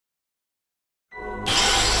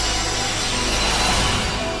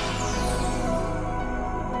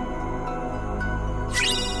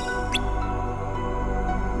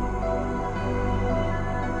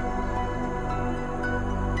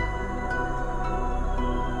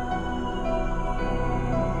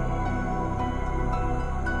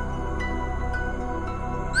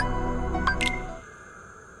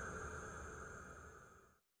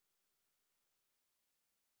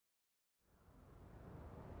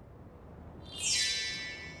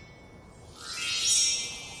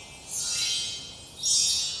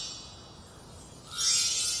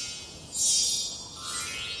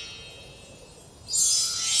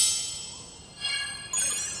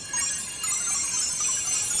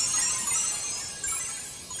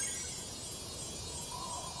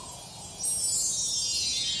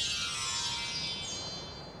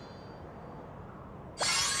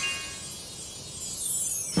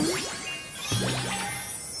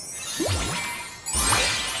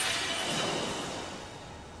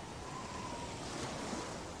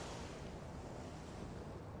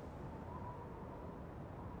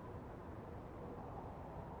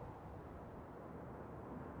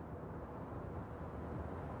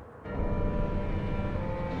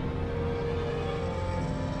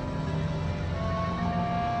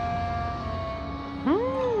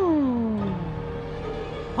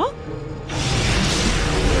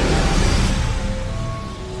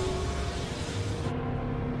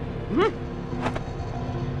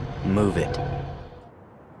Move it.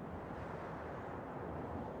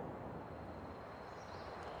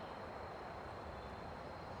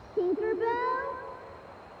 Tinkerbell?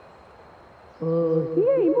 Oh, he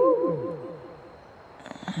ain't moving.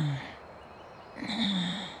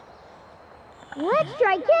 Let's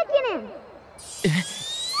try kicking him.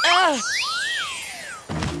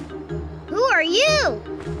 Who are you?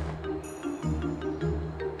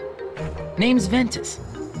 Name's Ventus,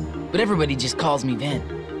 but everybody just calls me Ven.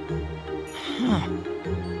 Huh.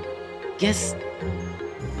 Guess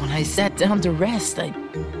when I sat down to rest, I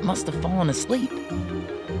must have fallen asleep.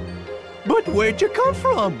 But where'd you come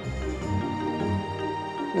from?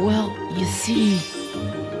 Well, you see...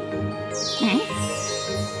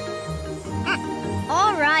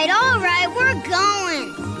 All right, we're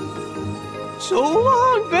going. So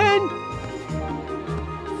long, Ben.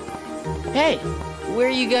 Hey, where are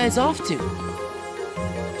you guys off to?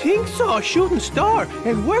 Tink saw a shooting star,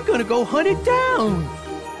 and we're gonna go hunt it down.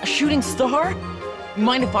 A shooting star?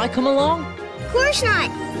 Mind if I come along? Of course not.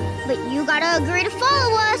 But you gotta agree to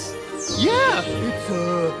follow us. Yeah, it's,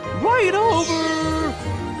 right over...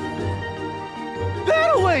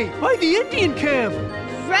 that way, by the Indian camp.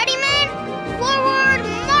 Ready, men? Forward,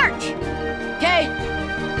 march! Okay.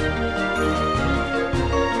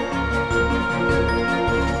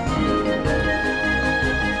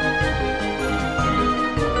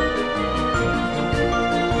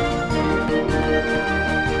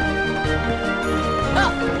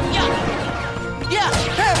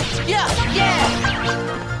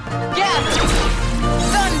 Yeah!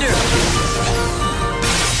 Thunder!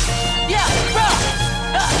 Yeah! Rock!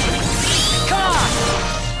 Come on!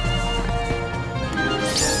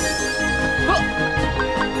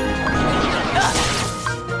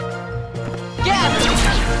 Yeah!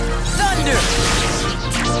 Thunder! Yeah!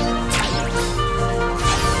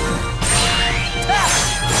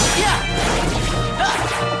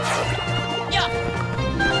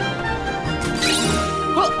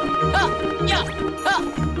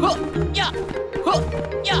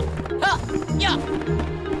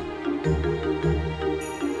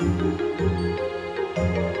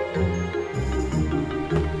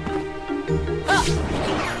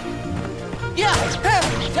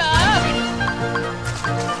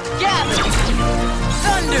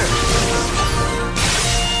 Thunder!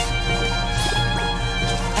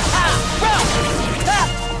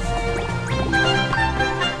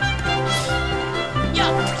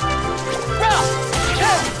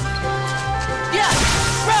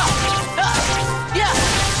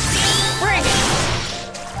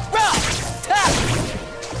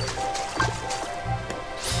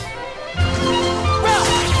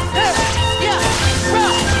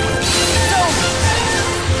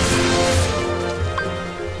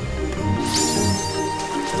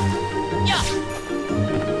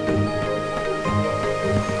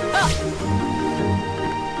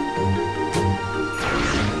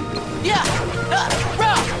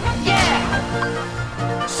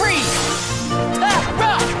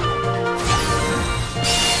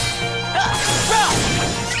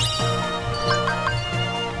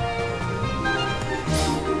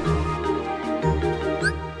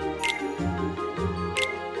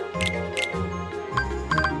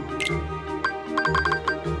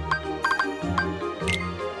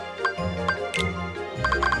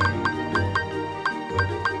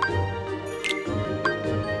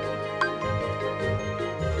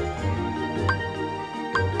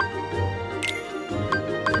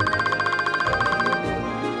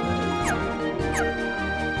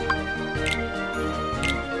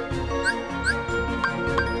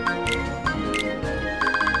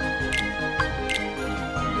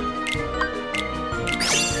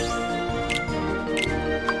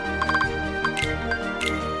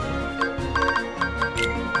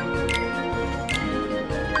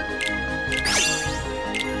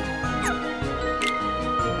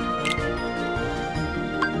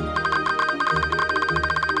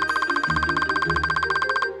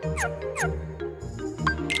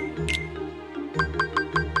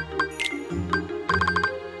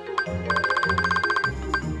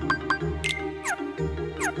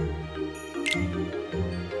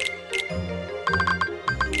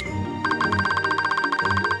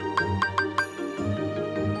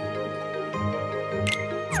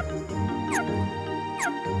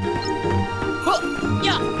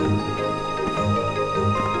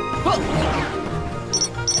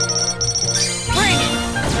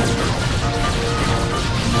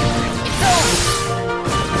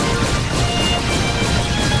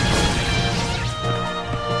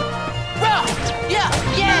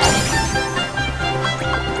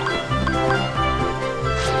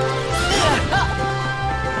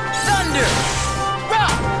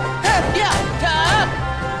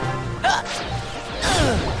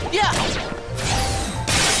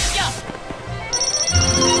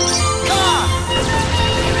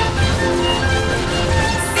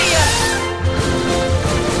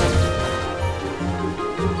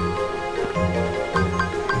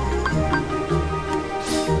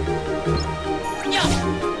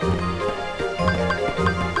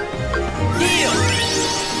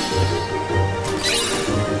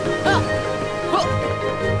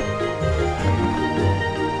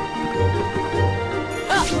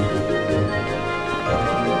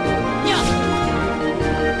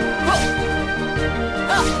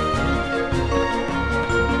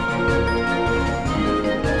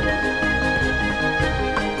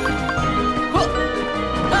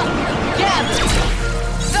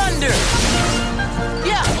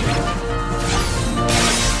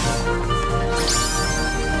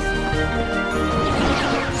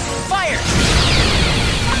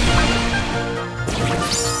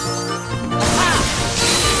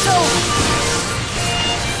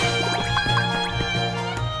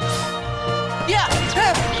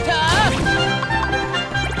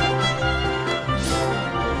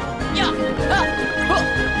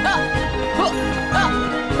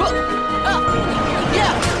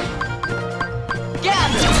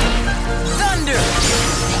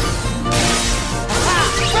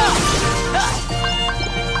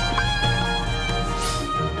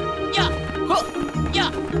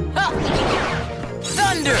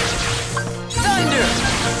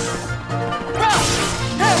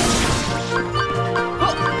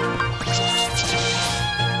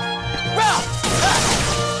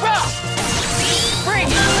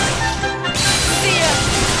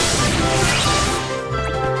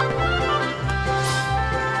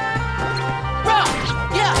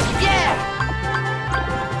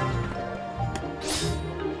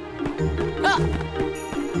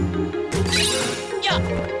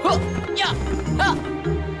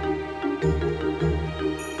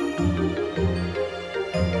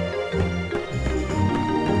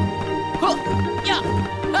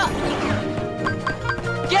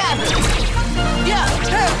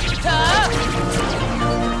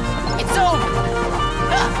 It's over!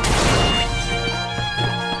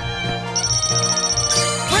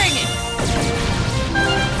 Bring it!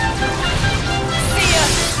 See ya!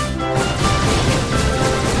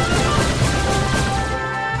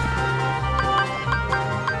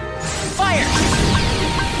 Fire!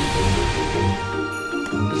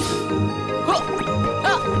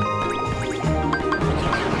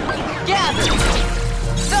 Gather!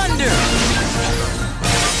 Thunder!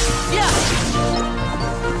 Yeah!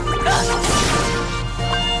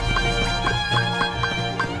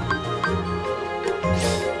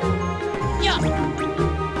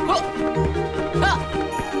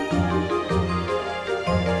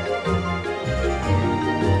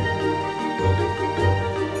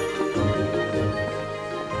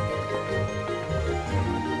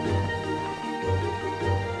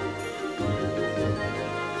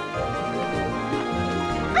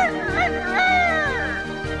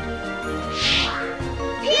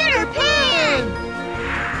 Peter Pan!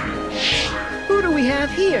 Who do we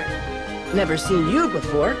have here? Never seen you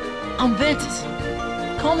before. I'm Ventus.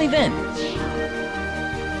 Call me Ven.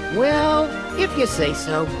 Well, if you say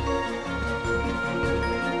so.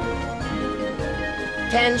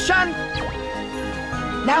 Tension!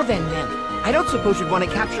 Now then, I don't suppose you'd want to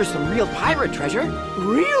capture some real pirate treasure.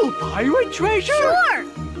 Real pirate treasure? Sure!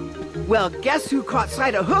 Well, guess who caught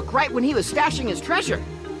sight of Hook right when he was stashing his treasure?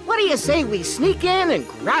 What do you say we sneak in and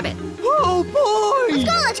grab it? Oh, boy!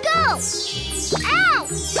 Let's go! Ow!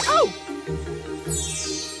 Oh!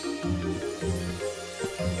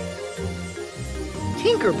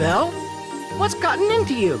 Tinkerbell? What's gotten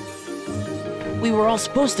into you? We were all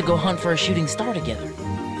supposed to go hunt for a shooting star together.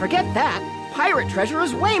 Forget that. Pirate treasure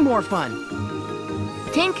is way more fun.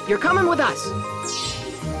 Tink, you're coming with us.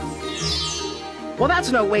 Well,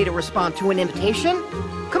 that's no way to respond to an invitation.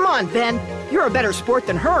 Come on, Ben. You're a better sport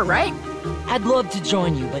than her, right? I'd love to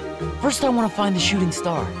join you, but first I want to find the shooting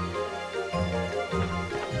star.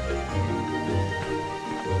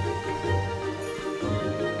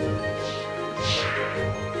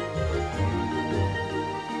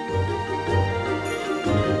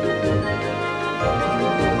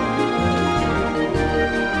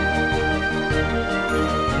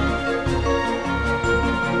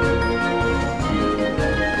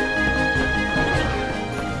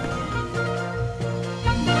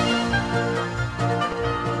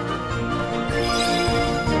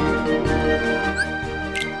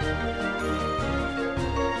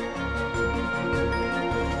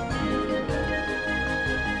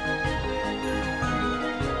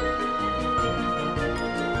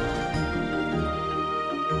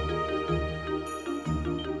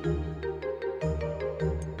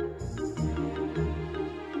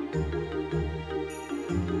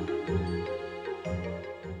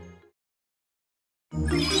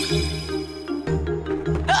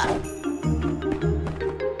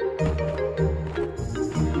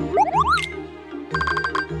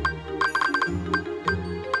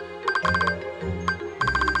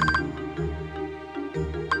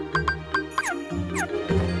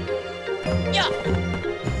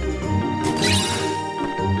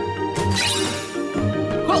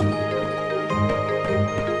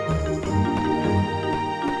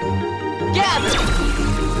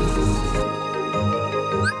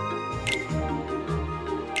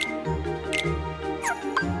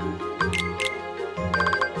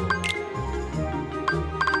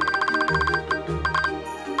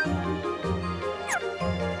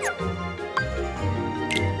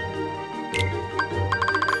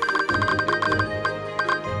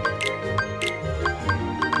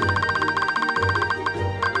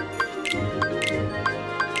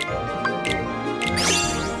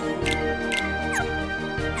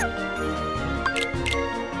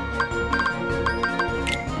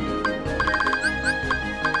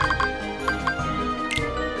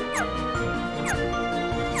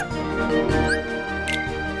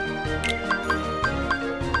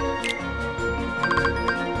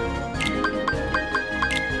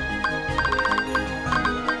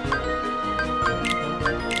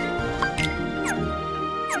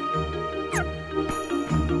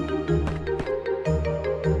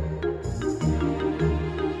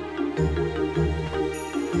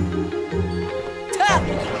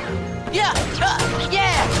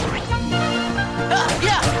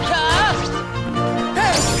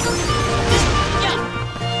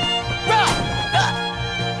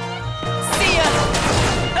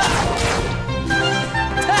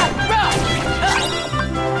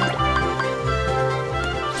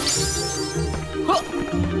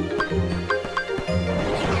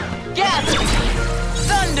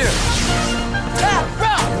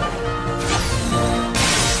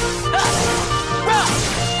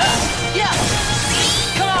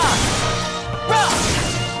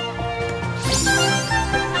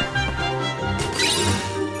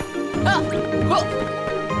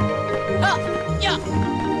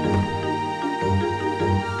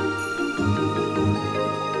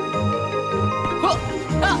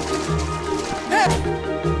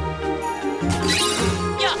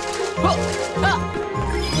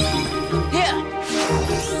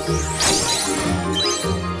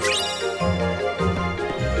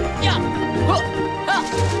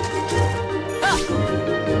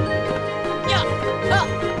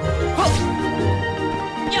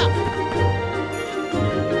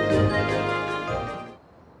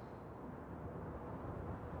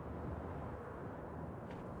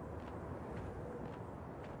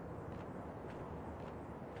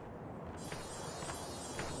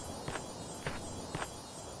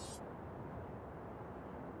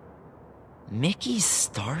 Mickey's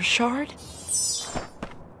Star Shard?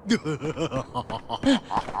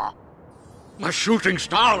 A shooting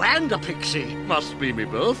star and a pixie. Must be me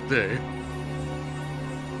birthday.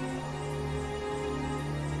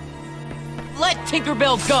 Let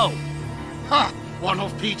Tinkerbell go! Ha! One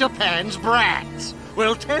of Peter Pan's brats.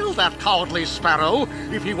 Well, tell that cowardly sparrow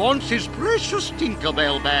if he wants his precious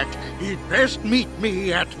Tinkerbell back, he'd best meet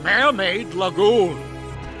me at Mermaid Lagoon.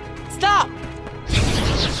 Stop!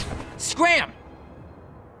 Scram!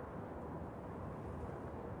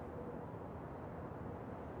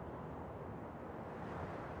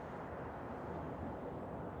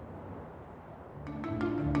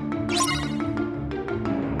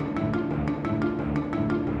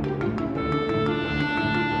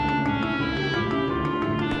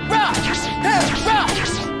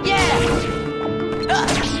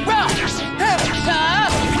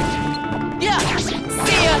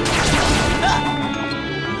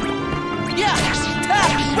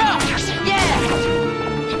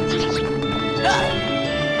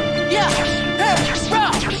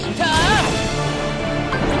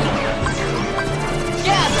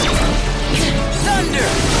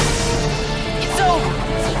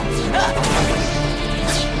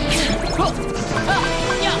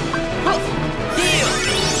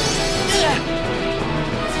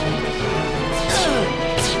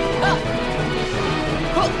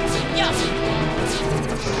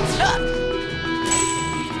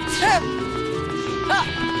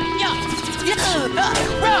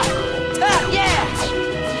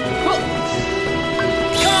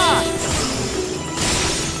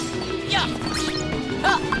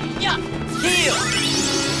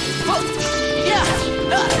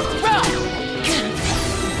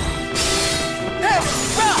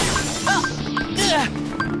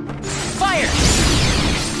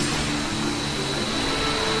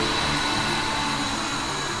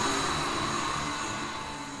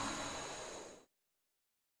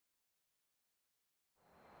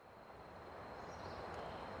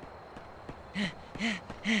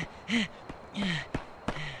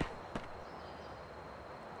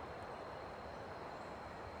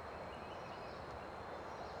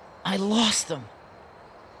 I lost them.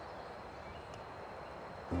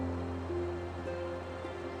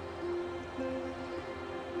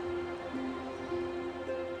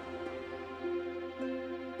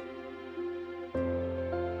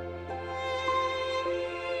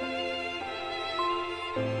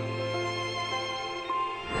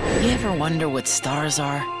 You ever wonder what stars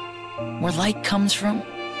are? Where light comes from?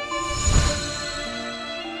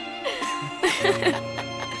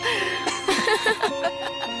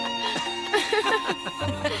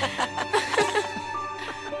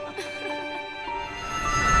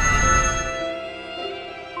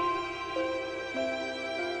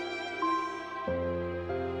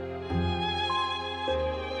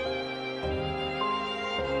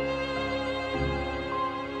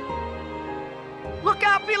 Look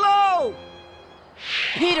out below!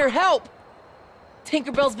 Peter, help!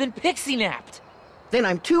 Tinkerbell's been pixie-napped. Then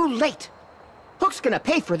I'm too late. Hook's gonna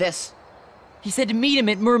pay for this. He said to meet him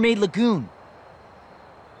at Mermaid Lagoon.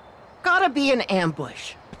 Gotta be an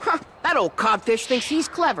ambush. Huh, that old codfish thinks he's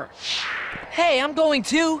clever. Hey, I'm going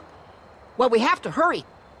too. Well, we have to hurry.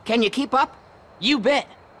 Can you keep up? You bet.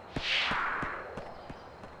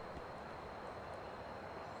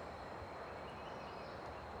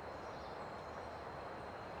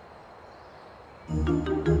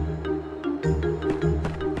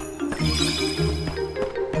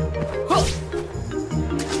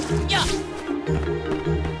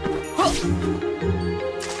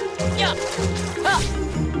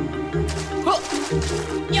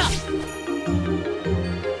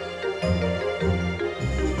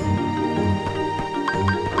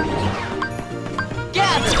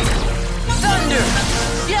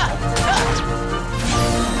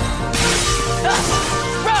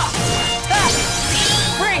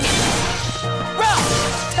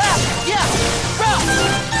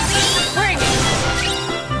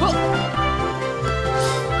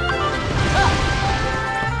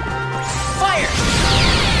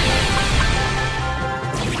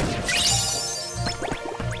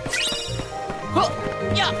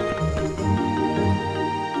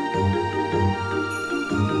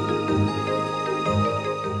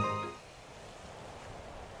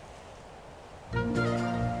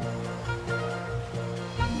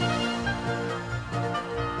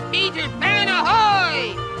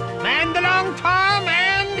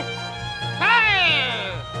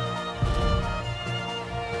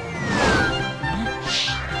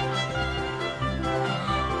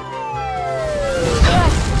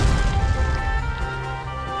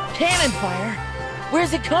 fire.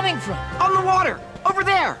 Where's it coming from? On the water! Over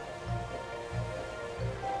there!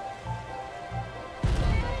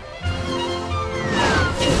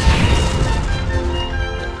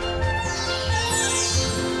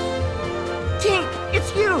 Tink,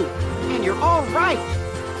 it's you! And you're all right!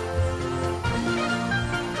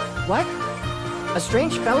 What? A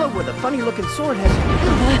strange fellow with a funny-looking sword has...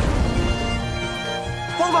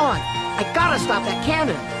 Hold on! I gotta stop that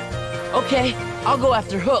cannon! Okay, I'll go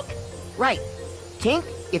after Hook. Right. Tink,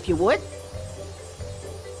 if you would.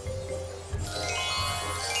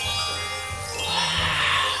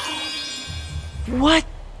 What?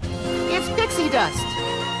 It's pixie dust.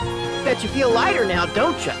 Bet you feel lighter now,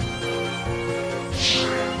 don't you?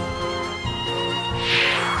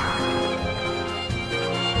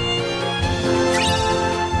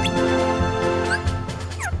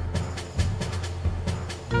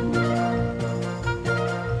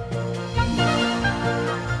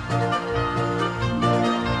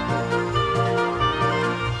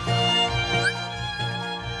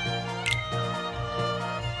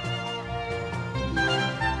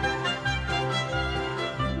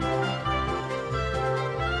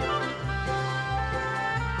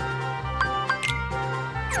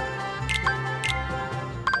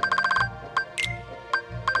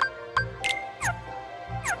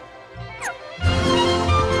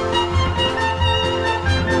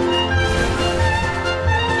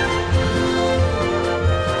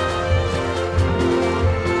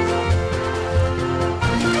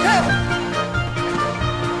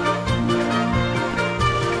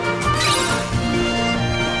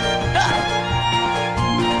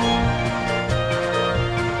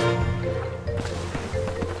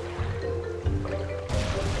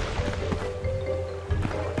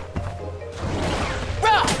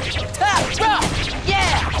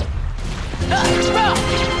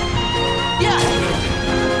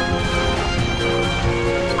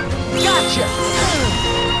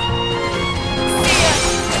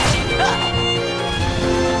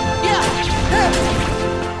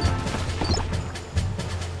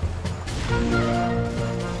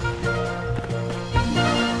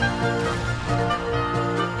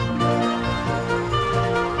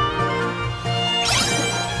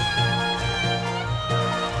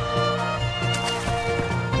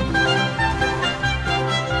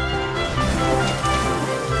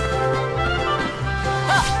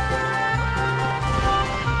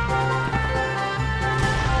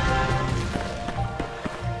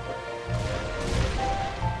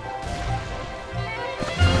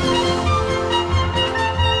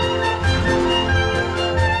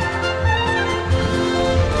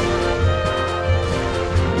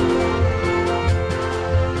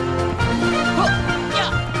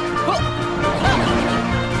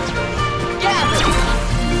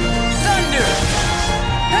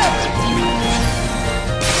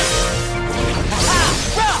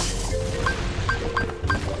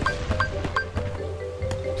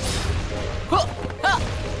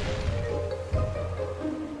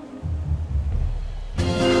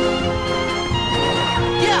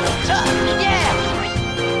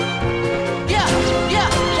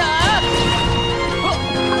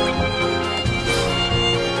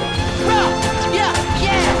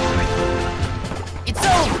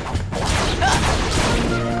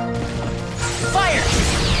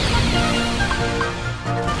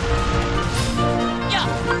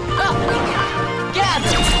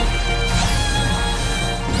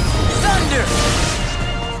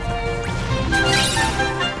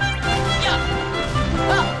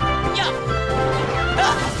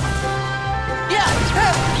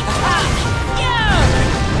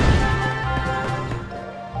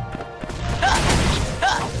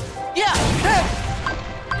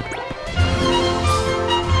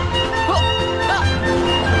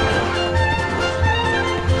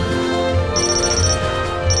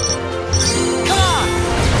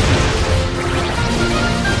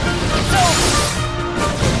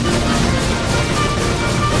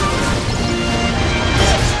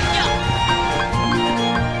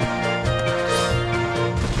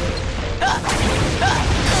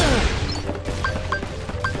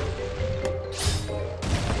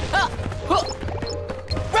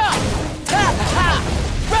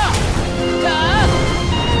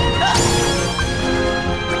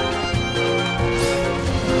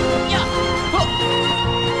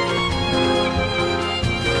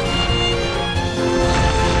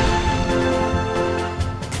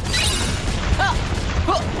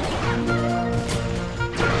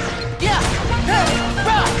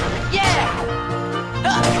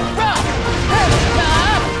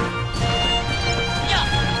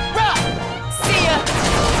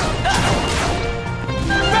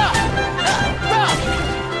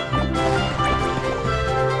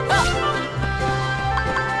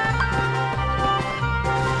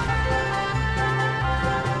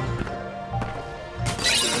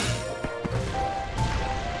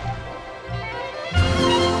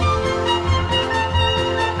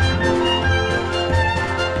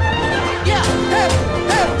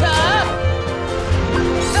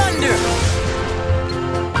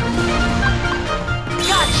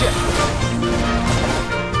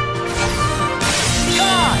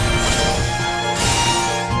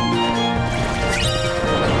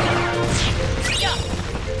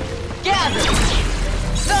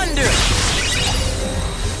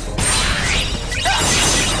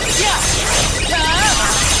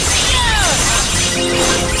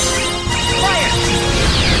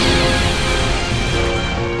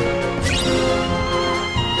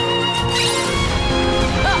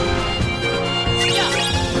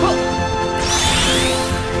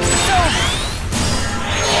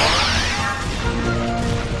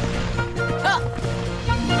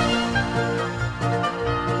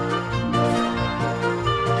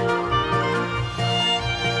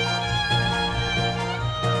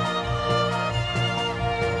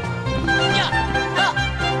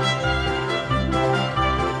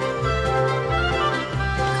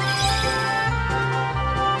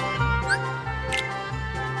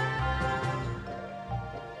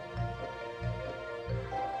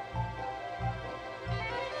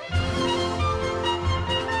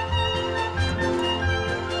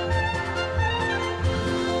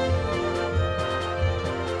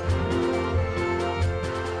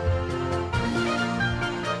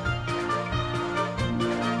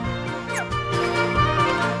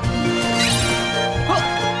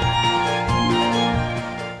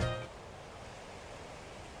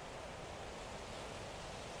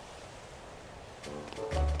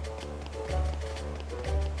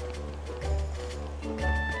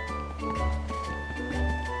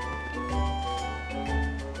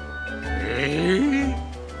 Eh?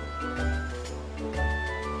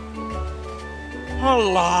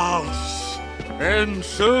 Alas, and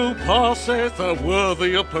so passeth a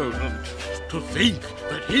worthy opponent. To think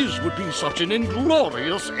that his would be such an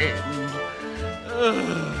inglorious end.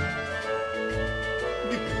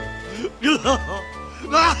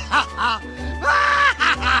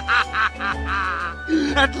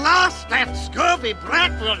 At last, that scurvy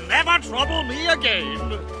brat will never trouble me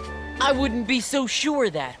again. I wouldn't be so sure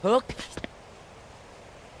of that, Hook.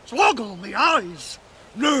 Swoggle me eyes.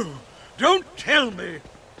 No, don't tell me.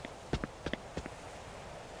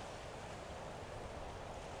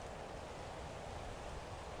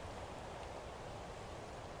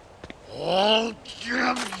 Oh,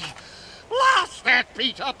 blast that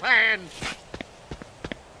Peter Pan!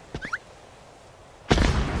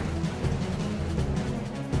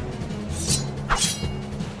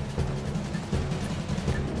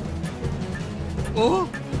 Oh,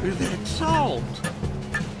 that sound!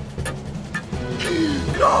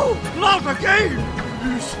 No, not again!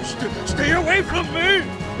 Stay away from me!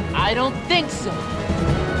 I don't think so.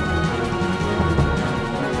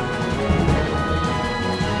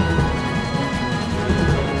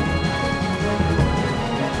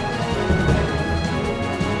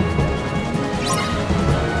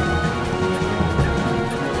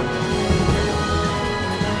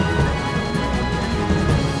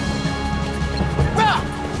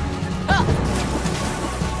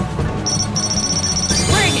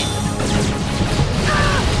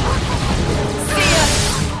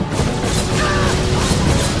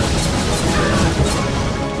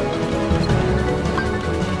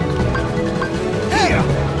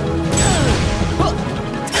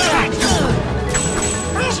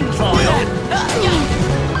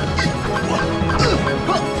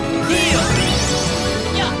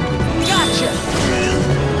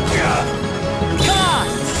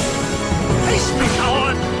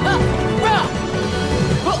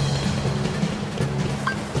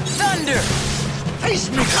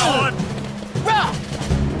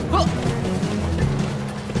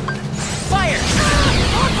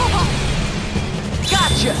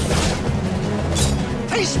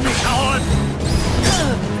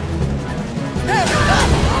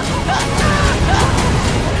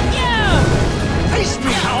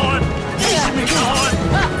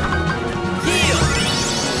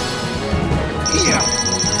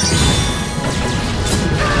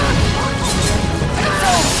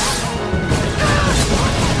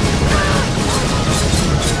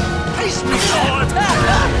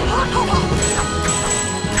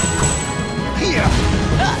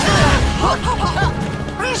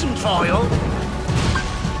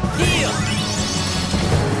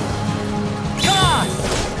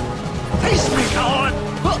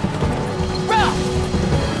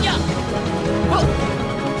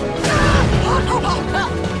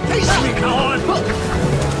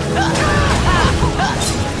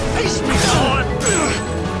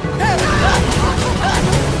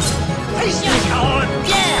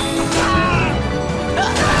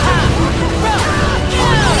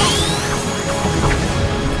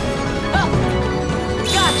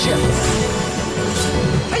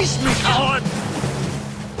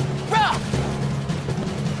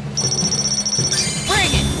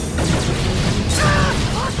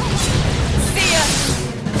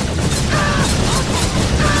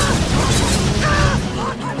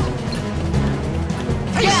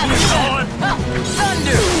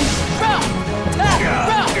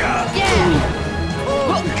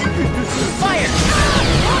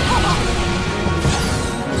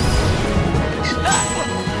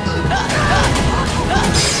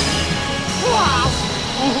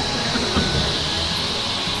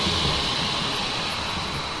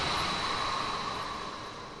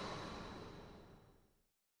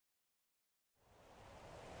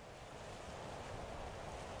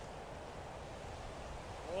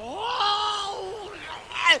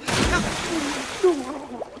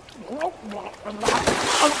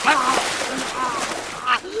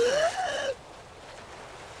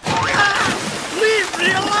 Leave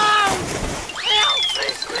me alone! Help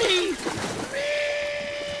me!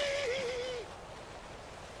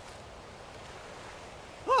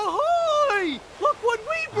 Ahoy! Look what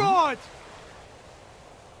we brought!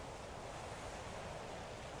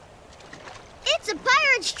 It's a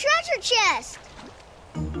pirate's treasure chest!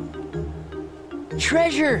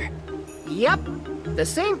 Treasure! Yep, the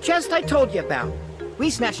same chest I told you about. We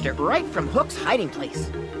snatched it right from Hook's hiding place.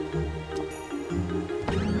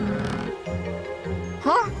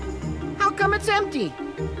 Huh? How come it's it's empty.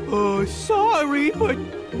 Oh, sorry, but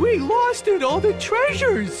we lost it, all the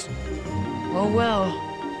treasures. Oh well.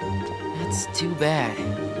 That's too bad.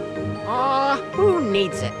 Aw, who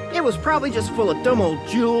needs it? It was probably just full of dumb old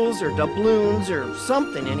jewels or doubloons or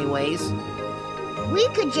something anyways. We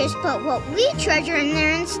could just put what we treasure in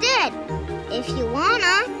there instead. If you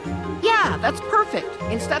wanna. Yeah, that's perfect.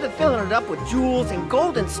 Instead of filling it up with jewels and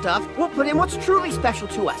gold and stuff, we'll put in what's truly special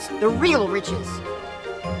to us, the real riches.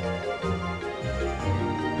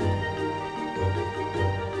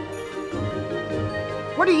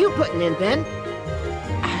 What are you putting in, Ben?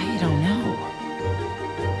 I don't know.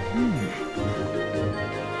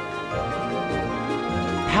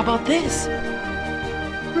 How about this?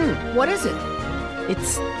 What is it?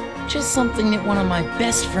 It's just something that one of my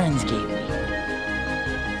best friends gave me.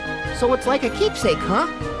 So it's like a keepsake, huh?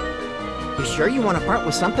 You sure you want to part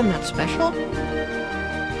with something that's special?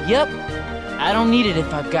 Yep. I don't need it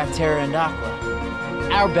if I've got Terra and Aqua.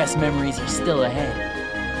 Our best memories are still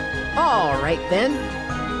ahead. All right, then.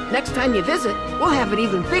 Next time you visit, we'll have an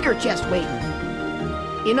even bigger chest waiting.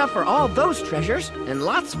 Enough for all those treasures, and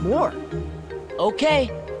lots more.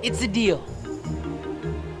 Okay, it's a deal.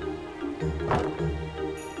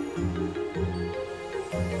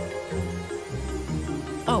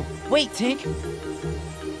 Oh, wait, Tink.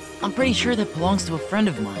 I'm pretty sure that belongs to a friend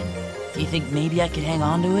of mine. Do you think maybe I could hang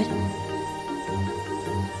on to it?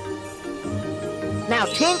 Now,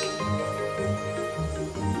 Tink.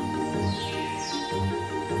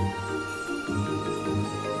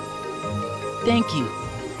 Thank you.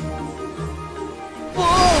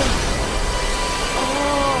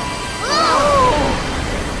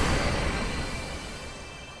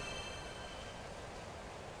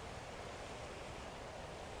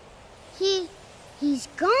 He's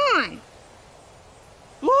gone.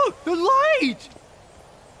 Look, the light!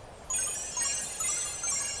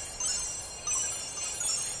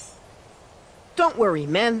 Don't worry,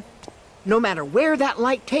 men. No matter where that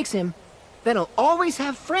light takes him, then he'll always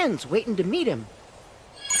have friends waiting to meet him.